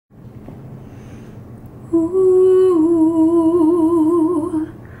Ooh,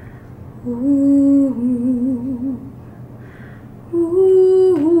 ooh, ooh, ooh.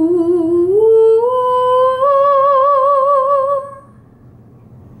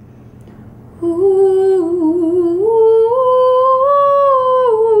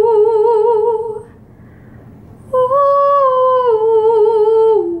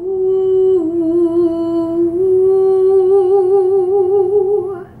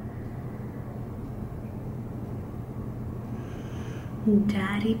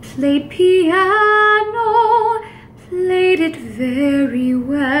 Daddy played piano, played it very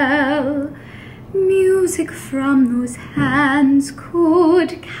well. Music from those hands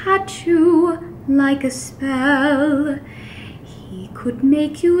could catch you like a spell. He could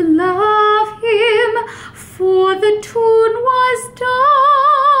make you love him, for the tune was done.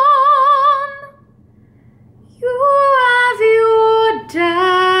 You have your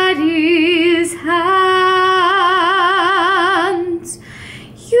daddy's hands.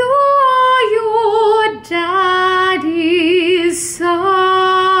 You are your daddy's son.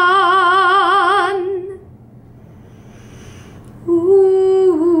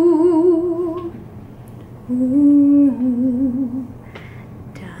 Ooh, ooh.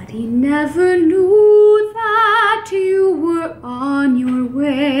 Daddy never knew that you were on your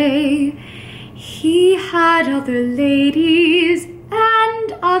way. He had other ladies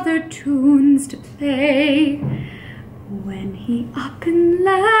and other tunes to play. When he up and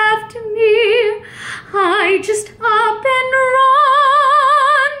left me, I just up and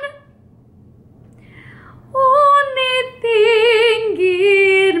run. Only thing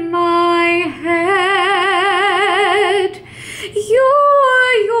in my head, you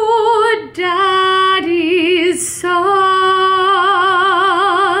were your daddy's son.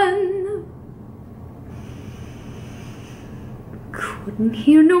 Couldn't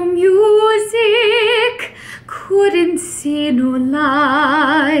hear no music, couldn't see no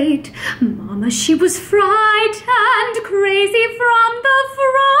light. Mama, she was frightened, crazy from the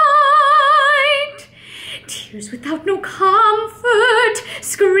fright. Tears without no comfort,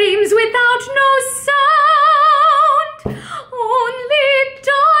 screams without no sound. Only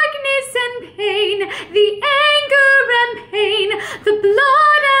darkness and pain, the anger and pain, the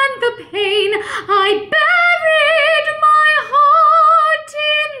blood and the pain. I buried my heart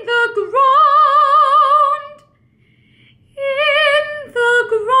in the ground. In the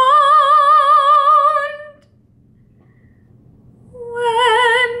ground.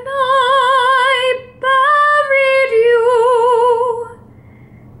 When I buried you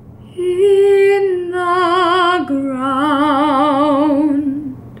in the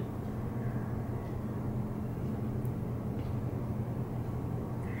ground.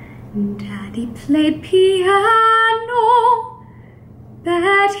 Daddy played piano,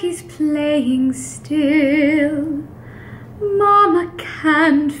 bet he's playing still. Mama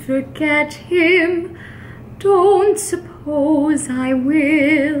can't forget him, don't suppose I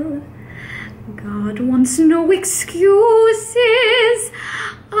will. God wants no excuses,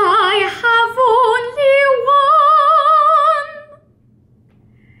 I have